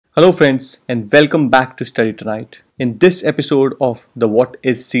Hello friends and welcome back to Studytonight. In this episode of the What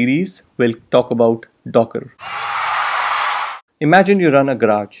Is series, we'll talk about Docker. Imagine you run a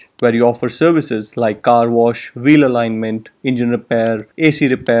garage where you offer services like car wash, wheel alignment, engine repair, AC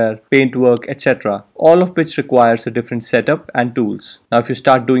repair, paint work, etc. All of which requires a different setup and tools. Now if you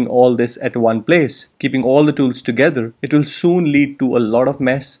start doing all this at one place, keeping all the tools together, it will soon lead to a lot of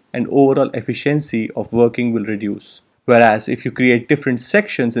mess and overall efficiency of working will reduce. Whereas if you create different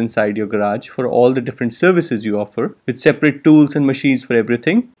sections inside your garage for all the different services you offer, with separate tools and machines for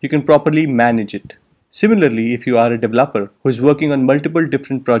everything, you can properly manage it. Similarly, if you are a developer who is working on multiple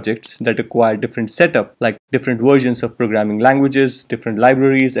different projects that require different setup, like different versions of programming languages, different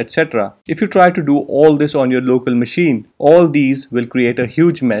libraries, etc. If you try to do all this on your local machine, all these will create a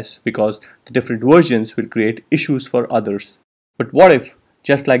huge mess because the different versions will create issues for others. But what if,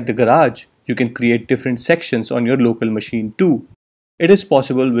 just like the garage, you can create different sections on your local machine too? It is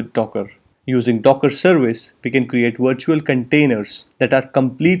possible with Docker. Using Docker service, we can create virtual containers that are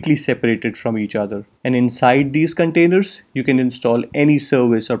completely separated from each other. And inside these containers, you can install any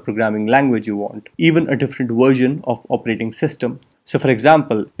service or programming language you want, even a different version of operating system. So for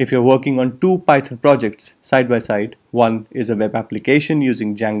example, if you're working on two Python projects side by side, one is a web application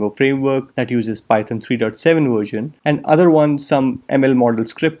using Django framework that uses Python 3.7 version, and other one some ML model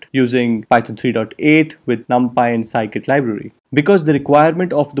script using Python 3.8 with NumPy and scikit library. Because the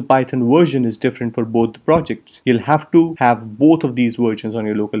requirement of the Python version is different for both the projects, you'll have to have both of these versions on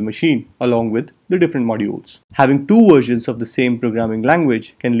your local machine along with the different modules. Having two versions of the same programming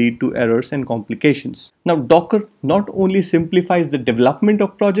language can lead to errors and complications. Now Docker not only simplifies the development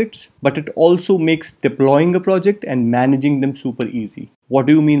of projects, but it also makes deploying a project and managing them super easy. What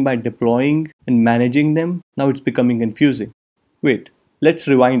do you mean by deploying and managing them? Now it's becoming confusing. Wait, let's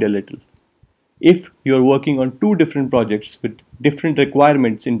rewind a little. If you're working on two different projects with different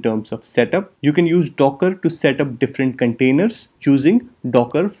requirements in terms of setup, you can use Docker to set up different containers using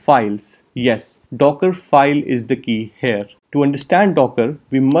Docker files. Yes, Docker file is the key here. To understand Docker,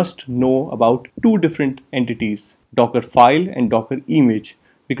 we must know about two different entities, Docker file and Docker image,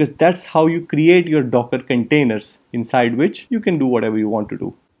 because that's how you create your Docker containers inside which you can do whatever you want to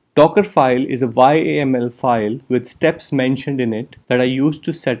do. Docker file is a YAML file with steps mentioned in it that are used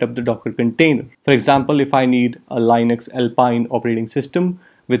to set up the Docker container. For example, if I need a Linux Alpine operating system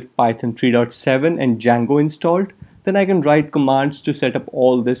with Python 3.7 and Django installed, then I can write commands to set up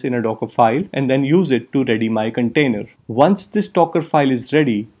all this in a Docker file and then use it to ready my container. Once this Docker file is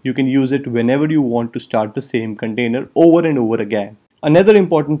ready, you can use it whenever you want to start the same container over and over again. Another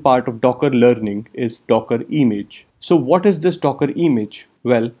important part of Docker learning is Docker image. So what is this Docker image?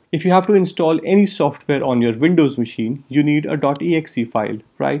 Well, if you have to install any software on your Windows machine, you need a .exe file,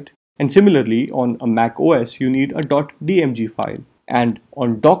 right? And similarly, on a Mac OS, you need a .dmg file. And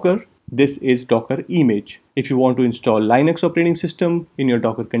on Docker, this is Docker image. If you want to install Linux operating system in your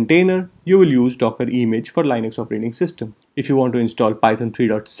Docker container, you will use Docker image for Linux operating system. If you want to install Python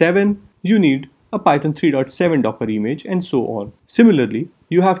 3.7, you need a Python 3.7 Docker image and so on. Similarly,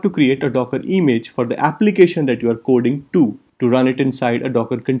 you have to create a Docker image for the application that you are coding to run it inside a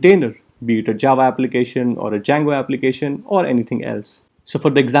Docker container, be it a Java application or a Django application or anything else. So for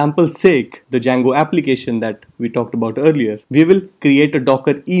the example's sake, the Django application that we talked about earlier, we will create a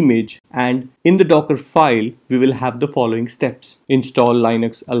Docker image, and in the Docker file, we will have the following steps. Install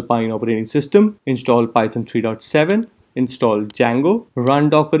Linux Alpine operating system, install Python 3.7, install Django,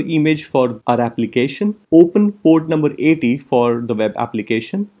 run Docker image for our application, open port number 80 for the web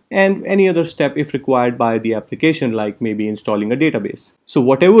application, and any other step if required by the application, like maybe installing a database. So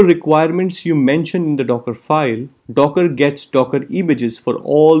whatever requirements you mention in the Docker file, Docker gets Docker images for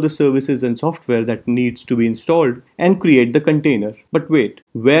all the services and software that needs to be installed and create the container. But wait,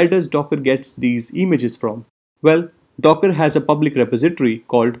 where does Docker get these images from? Well, Docker has a public repository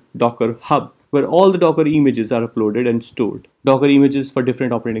called Docker Hub, where all the Docker images are uploaded and stored. Docker images for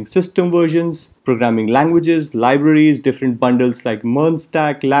different operating system versions, programming languages, libraries, different bundles like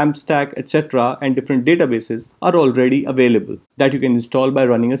MERN-stack, LAMP-stack, etc. and different databases are already available that you can install by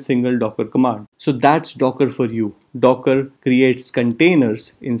running a single Docker command. So that's Docker for you. Docker creates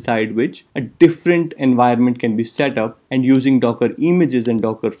containers inside which a different environment can be set up, and using Docker images and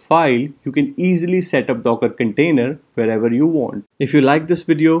Docker file, you can easily set up Docker container wherever you want. If you like this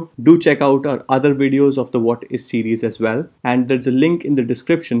video, do check out our other videos of the What Is series as well. And there's a link in the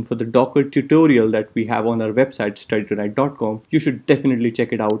description for the Docker tutorial that we have on our website studytonight.com. You should definitely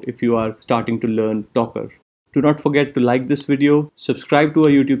check it out if you are starting to learn Docker. Do not forget to like this video, subscribe to our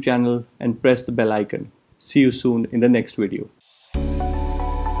YouTube channel and press the bell icon. See you soon in the next video.